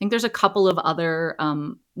 I think there's a couple of other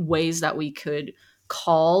ways that we could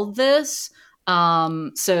call this.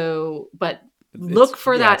 But look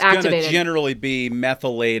for that activated. It's going to generally be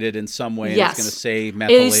methylated in some way. Yes. It's going to say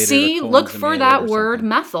methylated. Look for that word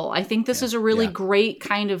methyl. I think this is a really great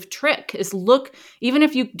kind of trick, is look, even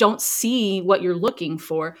if you don't see what you're looking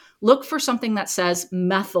for, look for something that says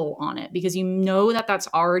methyl on it, because you know that that's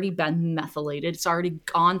already been methylated. It's already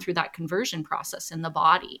gone through that conversion process in the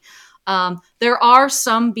body. There are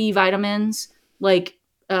some B vitamins like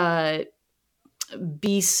B7.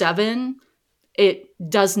 It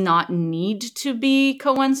does not need to be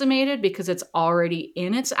coenzymated because it's already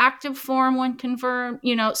in its active form when confirmed,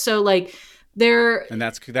 so like there. And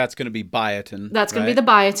that's going to be biotin. That's going to be the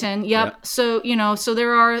biotin. Yep. So,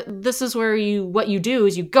 this is where what you do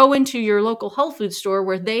is you go into your local health food store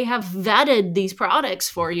where they have vetted these products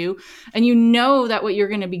for you. And you know that what you're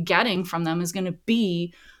going to be getting from them is going to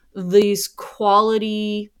be these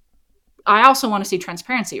quality. I also want to see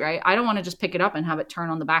transparency, right? I don't want to just pick it up and have it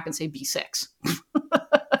turn on the back and say B6.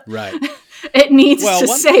 Right. It needs to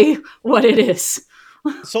say what it is.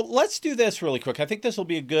 So let's do this really quick. I think this will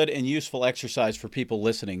be a good and useful exercise for people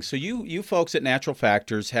listening. So you folks at Natural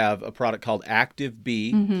Factors have a product called Active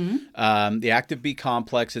B, the Active B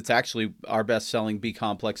complex. It's actually our best-selling B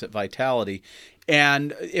complex at Vitality.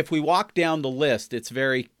 And if we walk down the list, it's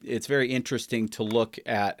very interesting to look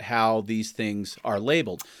at how these things are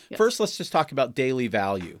labeled. Yes. First, let's just talk about daily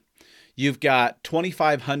value. You've got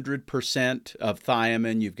 2,500% of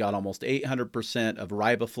thiamine. You've got almost 800% of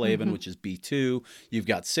riboflavin, which is B2. You've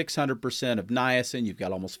got 600% of niacin. You've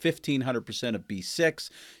got almost 1,500% of B6.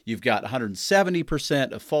 You've got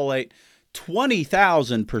 170% of folate,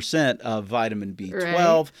 20,000% of vitamin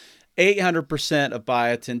B12. Right. 800% of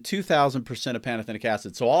biotin, 2,000% of pantothenic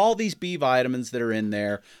acid. So all these B vitamins that are in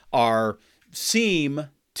there seem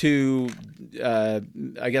to,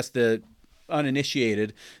 I guess, the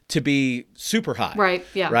uninitiated, to be super high. Right.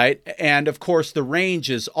 Yeah. Right. And of course, the range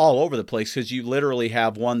is all over the place because you literally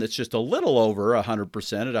have one that's just a little over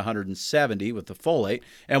 100% at 170 with the folate,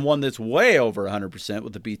 and one that's way over 100%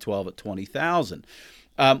 with the B12 at 20,000.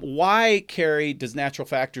 Why, Carrie, does Natural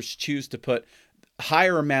Factors choose to put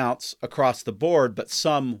higher amounts across the board, but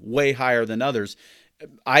some way higher than others?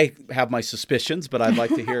 I have my suspicions, but I'd like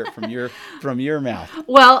to hear it from your mouth.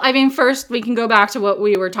 Well, I mean, first we can go back to what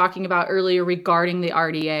we were talking about earlier regarding the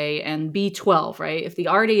RDA and B12, right? If the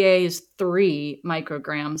RDA is 3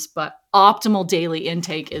 micrograms, but optimal daily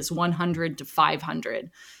intake is 100 to 500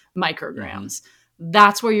 micrograms,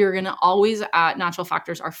 that's where you're going to always, at Natural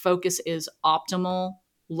Factors, our focus is optimal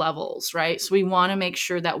levels, right? So we want to make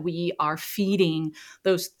sure that we are feeding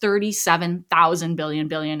those 37,000 billion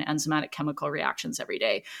enzymatic chemical reactions every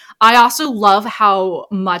day. I also love how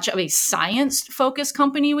much of a science-focused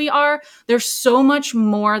company we are. There's so much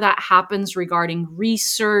more that happens regarding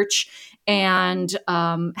research and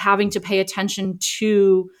having to pay attention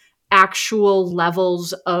to actual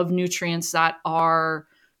levels of nutrients that are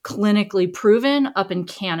clinically proven up in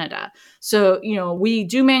Canada. So, we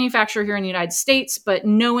do manufacture here in the United States, but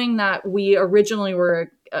knowing that we originally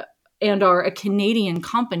were and are a Canadian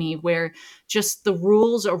company where just the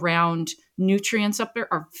rules around nutrients up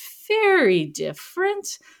there are very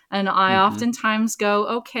different. And I oftentimes go,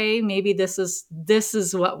 okay, maybe this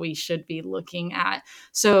is what we should be looking at.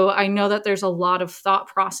 So I know that there's a lot of thought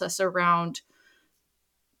process around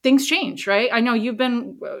things change, right? I know you've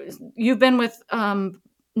been with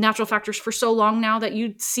Natural Factors for so long now that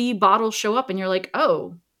you see bottles show up and you're like,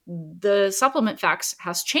 oh, the supplement facts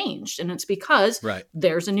has changed. And it's because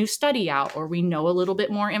there's a new study out, or we know a little bit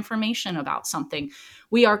more information about something.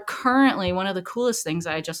 We are currently, one of the coolest things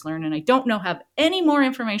I just learned, and I don't have any more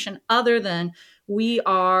information other than we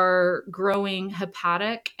are growing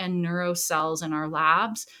hepatic and neuro cells in our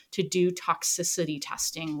labs to do toxicity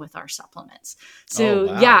testing with our supplements. So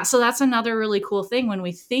so that's another really cool thing when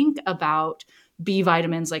we think about B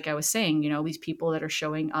vitamins, like I was saying, these people that are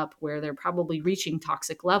showing up where they're probably reaching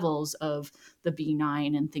toxic levels of the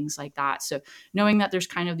B9 and things like that. So knowing that there's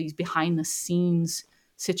kind of these behind the scenes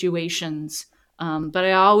situations. But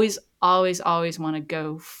I always want to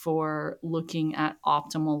go for looking at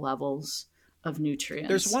optimal levels of nutrients.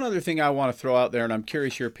 There's one other thing I want to throw out there, and I'm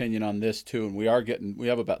curious your opinion on this too. And we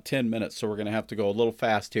have about 10 minutes, so we're going to have to go a little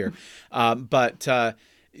fast here. But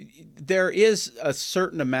there is a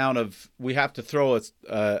certain amount of, we have to throw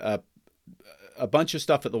a bunch of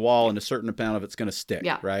stuff at the wall, and a certain amount of it's going to stick,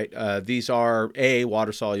 right? These are A,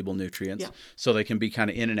 water-soluble nutrients, so they can be kind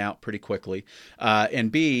of in and out pretty quickly. And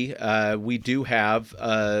B, we do have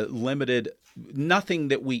limited, nothing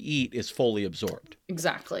that we eat is fully absorbed.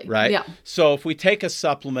 Exactly. Right? Yeah. So if we take a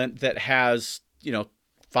supplement that has,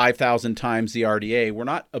 5,000 times the RDA, we're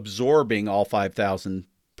not absorbing all 5,000%.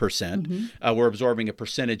 We're absorbing a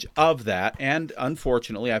percentage of that. And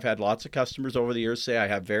unfortunately, I've had lots of customers over the years say I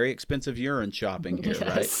have very expensive urine shopping here,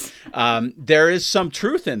 right? There is some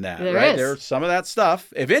truth in that, right? There's some of that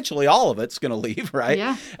stuff. Eventually, all of it's going to leave, right?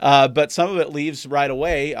 Yeah. But some of it leaves right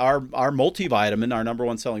away. Our multivitamin, our number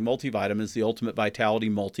one selling multivitamin, is the Ultimate Vitality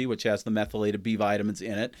Multi, which has the methylated B vitamins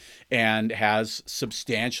in it and has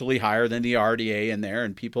substantially higher than the RDA in there.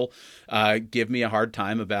 And people give me a hard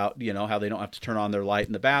time about, how they don't have to turn on their light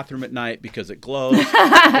in the bathroom at night because it glows.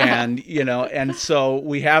 and so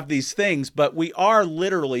we have these things, but we are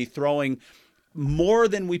literally throwing more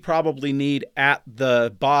than we probably need at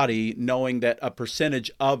the body, knowing that a percentage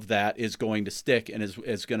of that is going to stick and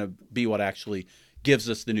is going to be what actually gives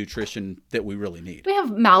us the nutrition that we really need. We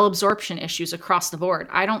have malabsorption issues across the board.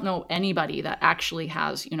 I don't know anybody that actually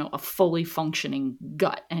has, a fully functioning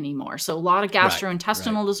gut anymore. So a lot of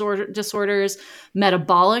gastrointestinal disorders,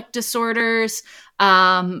 metabolic disorders.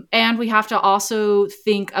 And we have to also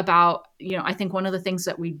think about, I think one of the things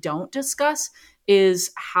that we don't discuss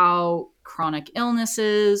is how chronic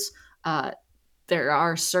illnesses, there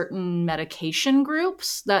are certain medication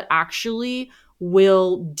groups that actually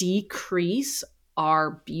will decrease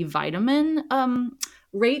our B vitamin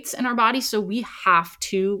rates in our body. So we have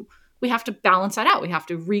to balance that out. We have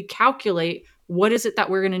to recalculate what is it that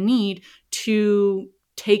we're going to need to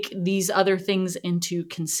take these other things into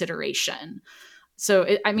consideration. So,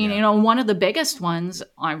 Yeah. one of the biggest ones,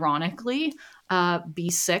 ironically,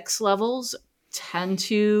 B6 levels tend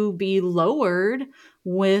to be lowered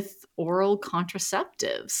with oral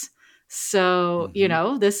contraceptives. So,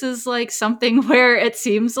 this is like something where it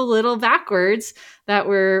seems a little backwards that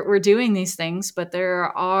we're doing these things, but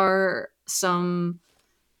there are some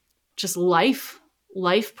just life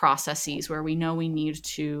processes where we know we need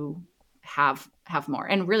to have more.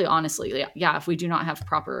 And really, honestly, yeah, if we do not have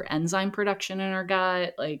proper enzyme production in our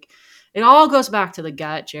gut, like it all goes back to the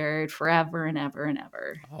gut, Jared, forever and ever and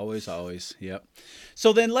ever. Always. Yep.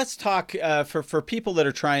 So then let's talk for people that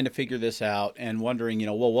are trying to figure this out and wondering,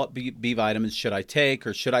 well, what B vitamins should I take,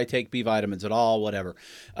 or should I take B vitamins at all, whatever.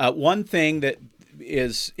 One thing that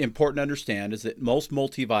is important to understand is that most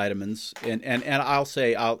multivitamins, and I'll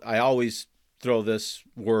say, I always throw this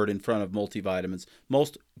word in front of multivitamins,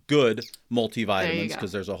 most good multivitamins,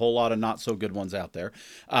 because there's a whole lot of not so good ones out there.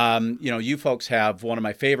 You folks have one of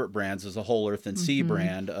my favorite brands is the Whole Earth and Sea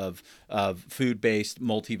brand of food-based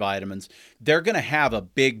multivitamins. They're going to have a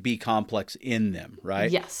big B complex in them,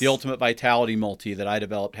 right? Yes. The Ultimate Vitality Multi that I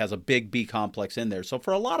developed has a big B complex in there. So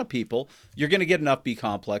for a lot of people, you're going to get enough B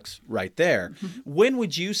complex right there. When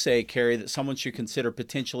would you say, Carrie, that someone should consider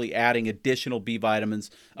potentially adding additional B vitamins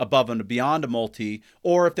above and beyond a multi,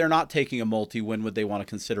 or if they're not taking a multi, when would they want to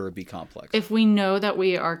consider a B complex? If we know that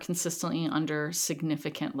we are consistently under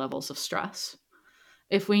significant levels of stress,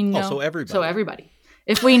 if we know, so everybody.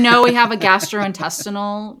 If we know we have a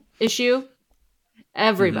gastrointestinal issue,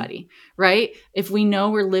 everybody, right? If we know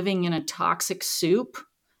we're living in a toxic soup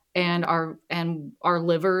and our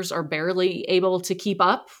livers are barely able to keep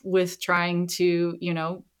up with trying to,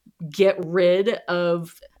 get rid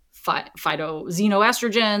of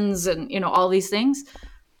phytoxenoestrogens and, all these things,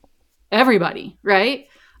 everybody, right?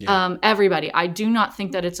 Yeah. Everybody. I do not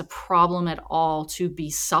think that it's a problem at all to be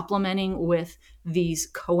supplementing with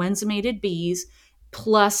these coenzymated Bs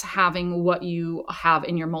plus having what you have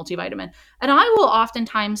in your multivitamin. And I will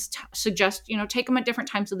oftentimes suggest, take them at different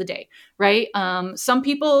times of the day, right? Some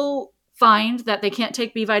people find that they can't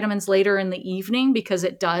take B vitamins later in the evening because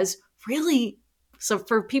it does really. So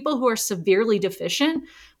for people who are severely deficient,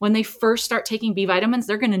 when they first start taking B vitamins,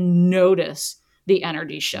 they're going to notice the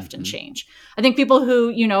energy shift and change. I think people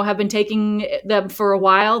who, have been taking them for a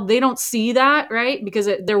while, they don't see that, right? Because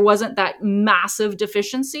there wasn't that massive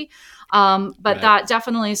deficiency. But that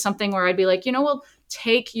definitely is something where I'd be like, well,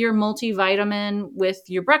 take your multivitamin with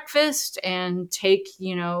your breakfast and take,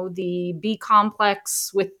 the B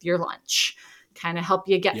complex with your lunch, kind of help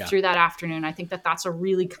you get through that afternoon. I think that that's a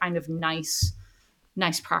really kind of nice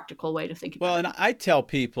practical way to think about it. Well, and I tell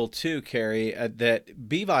people too, Carrie, that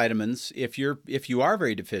B vitamins, if you are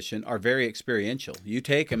very deficient, are very experiential. You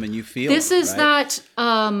take them and you feel this them, is right?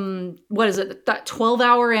 That what is it, that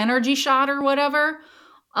 12-hour energy shot or whatever.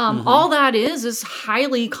 All that is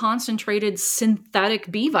highly concentrated synthetic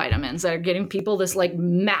B vitamins that are getting people this like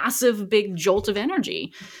massive big jolt of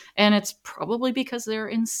energy, and it's probably because they're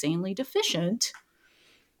insanely deficient.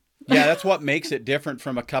 Yeah, that's what makes it different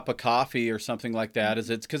from a cup of coffee or something like that.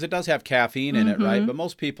 Is it's because it does have caffeine in it, right? But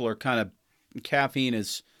most people are kind of, caffeine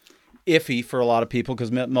is iffy for a lot of people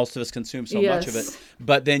because most of us consume so much of it.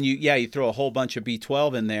 But then you throw a whole bunch of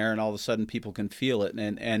B12 in there, and all of a sudden people can feel it.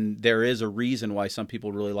 And there is a reason why some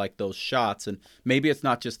people really like those shots, and maybe it's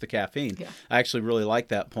not just the caffeine. Yeah. I actually really like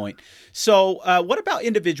that point. So what about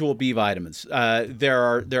individual B vitamins?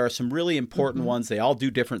 There are some really important ones. They all do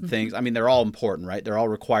different things. I mean, they're all important, right? They're all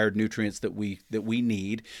required nutrients that we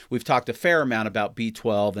need. We've talked a fair amount about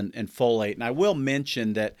B12 and folate, and I will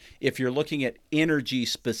mention that if you're looking at energy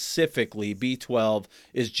specifically, B12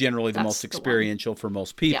 is generally the most experiential for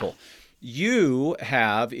most people. Yeah. You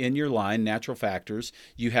have in your line, Natural Factors,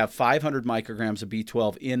 you have 500 micrograms of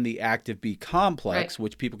B12 in the active B complex,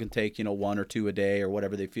 which people can take, 1 or 2 a day or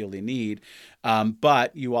whatever they feel they need.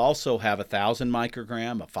 But you also have 1,000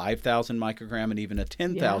 microgram, a 5,000 microgram, and even a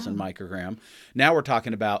 10,000 microgram. Now we're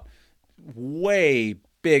talking about way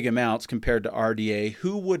big amounts compared to RDA.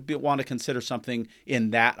 Who would want to consider something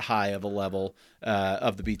in that high of a level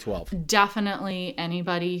of the B12? Definitely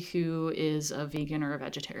anybody who is a vegan or a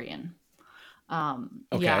vegetarian.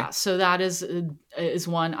 Yeah, so that is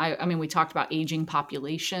one. I mean, we talked about aging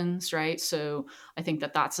populations, right? So I think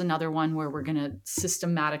that that's another one where we're going to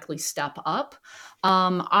systematically step up.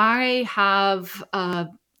 I have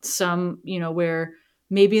some, where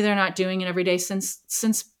maybe they're not doing it every day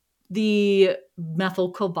since the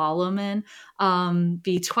methylcobalamin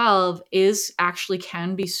B12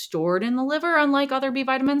 can be stored in the liver, unlike other B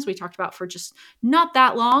vitamins we talked about, for just not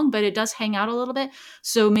that long, but it does hang out a little bit.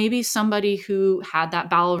 So maybe somebody who had that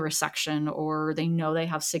bowel resection, or they know they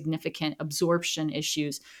have significant absorption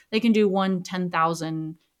issues, they can do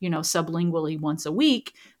 10,000, sublingually once a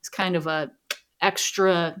week. It's kind of a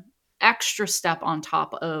extra step on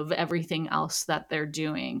top of everything else that they're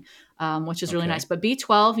doing, which is really nice. But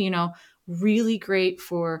B12, really great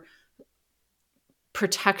for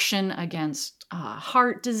protection against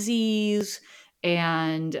heart disease.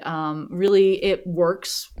 And really, it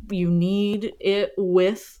works. You need it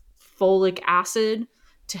with folic acid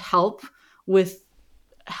to help with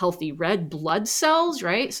healthy red blood cells,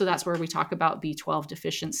 right? So that's where we talk about B12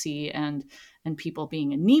 deficiency and people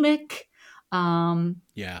being anemic.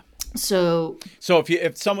 So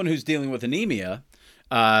if someone who's dealing with anemia,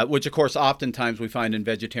 which of course oftentimes we find in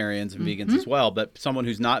vegetarians and vegans as well, but someone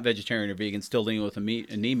who's not vegetarian or vegan still dealing with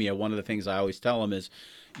anemia, one of the things I always tell them is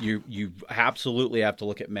you absolutely have to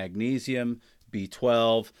look at magnesium,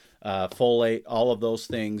 B12, folate, all of those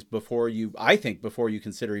things before you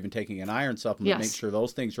consider even taking an iron supplement. Make sure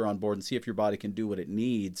those things are on board and see if your body can do what it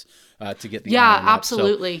needs to get the iron up.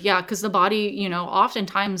 Absolutely. So, because the body,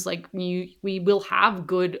 oftentimes we will have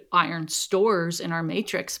good iron stores in our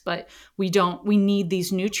matrix, but we need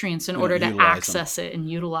these nutrients in order to access it and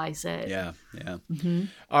utilize it. Yeah.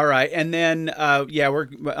 All right. And then,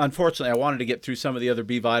 unfortunately, I wanted to get through some of the other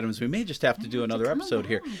B vitamins. We may just have to do another episode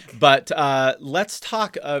here, but let's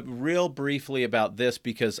talk real briefly about this,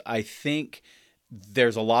 because I think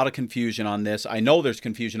there's a lot of confusion on this. I know there's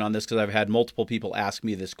confusion on this because I've had multiple people ask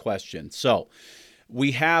me this question. So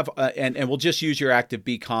we have, and we'll just use your Active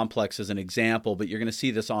B complex as an example, but you're going to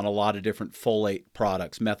see this on a lot of different folate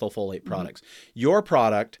products, methylfolate products. Your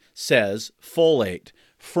product says folate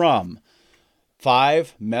from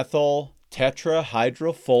 5-methyl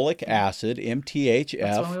tetrahydrofolic acid, MTHF,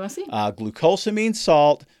 That's what we want to see. Glucosamine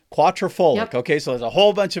salt, quattrofolic. Yep. Okay, so there's a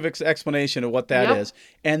whole bunch of explanation of what that is.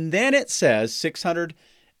 And then it says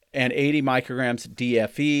 680 micrograms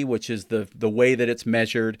DFE, which is the way that it's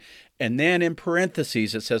measured. And then in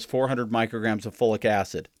parentheses, it says 400 micrograms of folic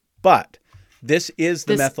acid. But this is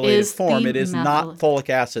the methylated form. It is not folic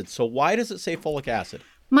acid. So why does it say folic acid?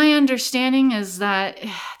 My understanding is that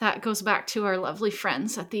goes back to our lovely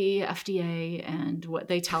friends at the FDA and what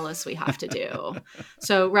they tell us we have to do.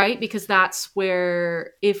 So, right, because that's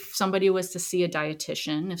where, if somebody was to see a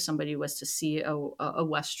dietitian, if somebody was to see a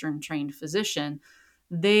Western trained physician,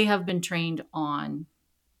 they have been trained on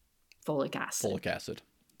folic acid. Folic acid,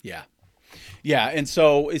 yeah. Yeah, and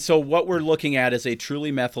so what we're looking at is a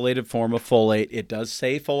truly methylated form of folate. It does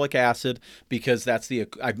say folic acid because that's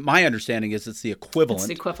my understanding is it's the equivalent. It's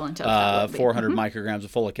the equivalent of 400 micrograms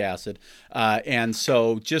of folic acid. And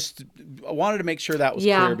so I wanted to make sure that was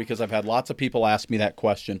clear, because I've had lots of people ask me that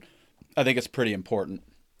question. I think it's pretty important.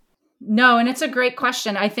 No, and it's a great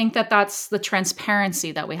question. I think that's the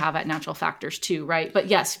transparency that we have at Natural Factors too, right? But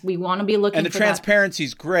yes, we want to be looking for that. And the transparency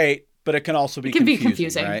is great, but it can also be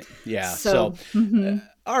confusing, right? Yeah. So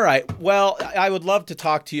all right. Well, I would love to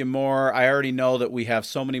talk to you more. I already know that we have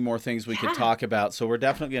so many more things we could talk about, so we're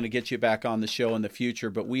definitely going to get you back on the show in the future,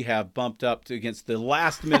 but we have bumped up against the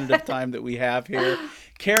last minute of time that we have here.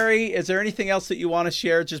 Carrie, is there anything else that you want to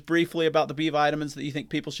share just briefly about the B vitamins that you think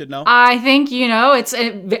people should know? I think, it's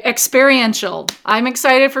experiential. I'm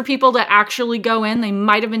excited for people to actually go in. They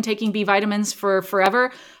might have been taking B vitamins for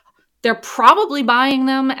forever. They're probably buying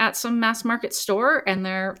them at some mass market store, and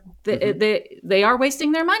they are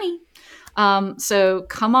wasting their money. So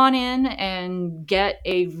come on in and get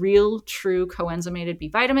a real, true coenzymated B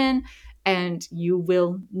vitamin, and you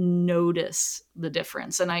will notice the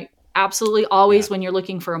difference. And I absolutely always, when you're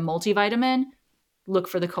looking for a multivitamin, look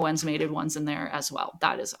for the coenzymated ones in there as well.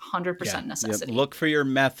 That is 100% necessity. Yep. Look for your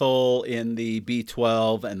methyl in the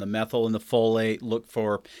B12 and the methyl in the folate. Look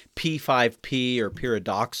for P5P or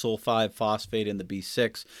pyridoxal 5-phosphate in the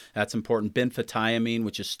B6. That's important. Benphthiamine,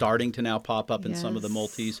 which is starting to now pop up in some of the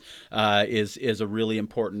multis, is a really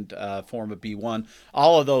important form of B1.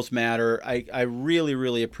 All of those matter. I really,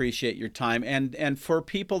 really appreciate your time. And for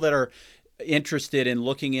people that are interested in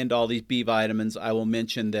looking into all these B vitamins, I will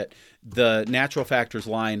mention that the Natural Factors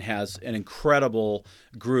line has an incredible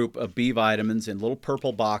group of B vitamins in little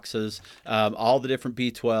purple boxes, all the different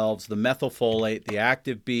B12s, the methylfolate, the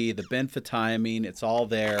Active B, the benphthiamine, it's all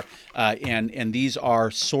there. And these are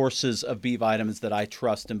sources of B vitamins that I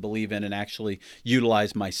trust and believe in and actually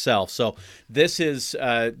utilize myself. So this is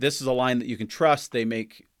a line that you can trust. They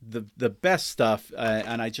make the best stuff,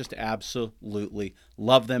 and I just absolutely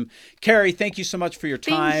love them. Carrie, thank you so much for your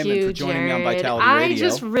time and for joining me on Vitality Radio. I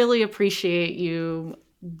just really appreciate you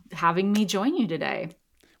having me join you today.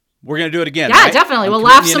 We're going to do it again. Yeah, right? definitely. We'll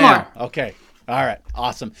laugh some more. Okay. All right.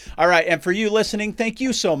 Awesome. All right. And for you listening, thank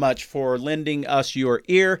you so much for lending us your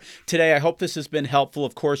ear today. I hope this has been helpful.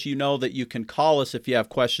 Of course, you know that you can call us if you have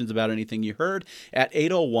questions about anything you heard at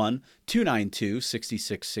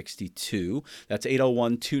 801-292-6662. That's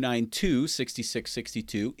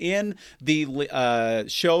 801-292-6662. In the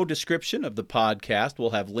show description of the podcast,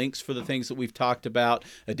 we'll have links for the things that we've talked about,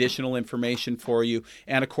 additional information for you.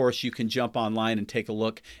 And of course, you can jump online and take a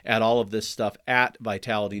look at all of this stuff at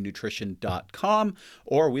vitalitynutrition.com.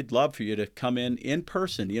 Or we'd love for you to come in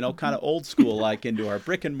person, kind of old school, like into our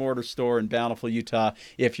brick and mortar store in Bountiful, Utah.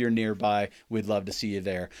 If you're nearby, we'd love to see you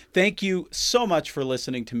there. Thank you so much for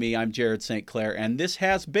listening to me. I'm Jared St. Clair, and this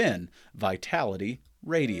has been Vitality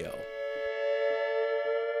Radio.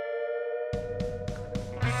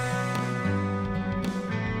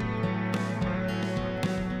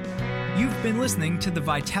 You've been listening to the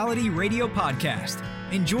Vitality Radio Podcast.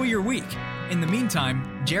 Enjoy your week. In the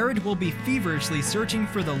meantime, Jared will be feverishly searching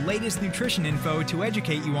for the latest nutrition info to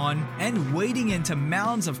educate you on and wading into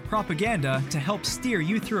mounds of propaganda to help steer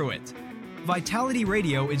you through it. Vitality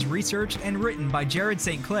Radio is researched and written by Jared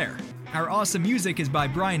St. Clair. Our awesome music is by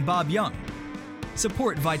Brian Bob Young.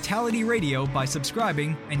 Support Vitality Radio by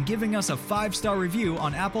subscribing and giving us a 5-star review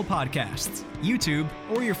on Apple Podcasts, YouTube,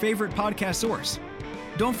 or your favorite podcast source.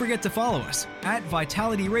 Don't forget to follow us at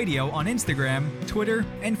Vitality Radio on Instagram, Twitter,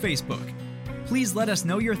 and Facebook. Please let us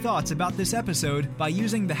know your thoughts about this episode by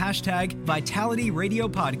using the hashtag Vitality Radio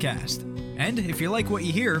Podcast. And if you like what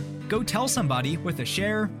you hear, go tell somebody with a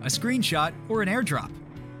share, a screenshot, or an airdrop.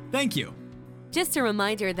 Thank you. Just a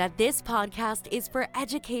reminder that this podcast is for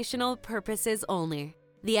educational purposes only.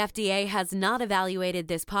 The FDA has not evaluated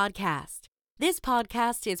this podcast. This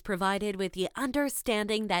podcast is provided with the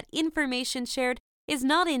understanding that information shared is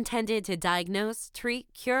not intended to diagnose,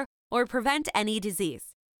 treat, cure, or prevent any disease.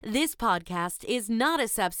 This podcast is not a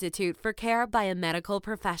substitute for care by a medical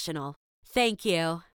professional. Thank you.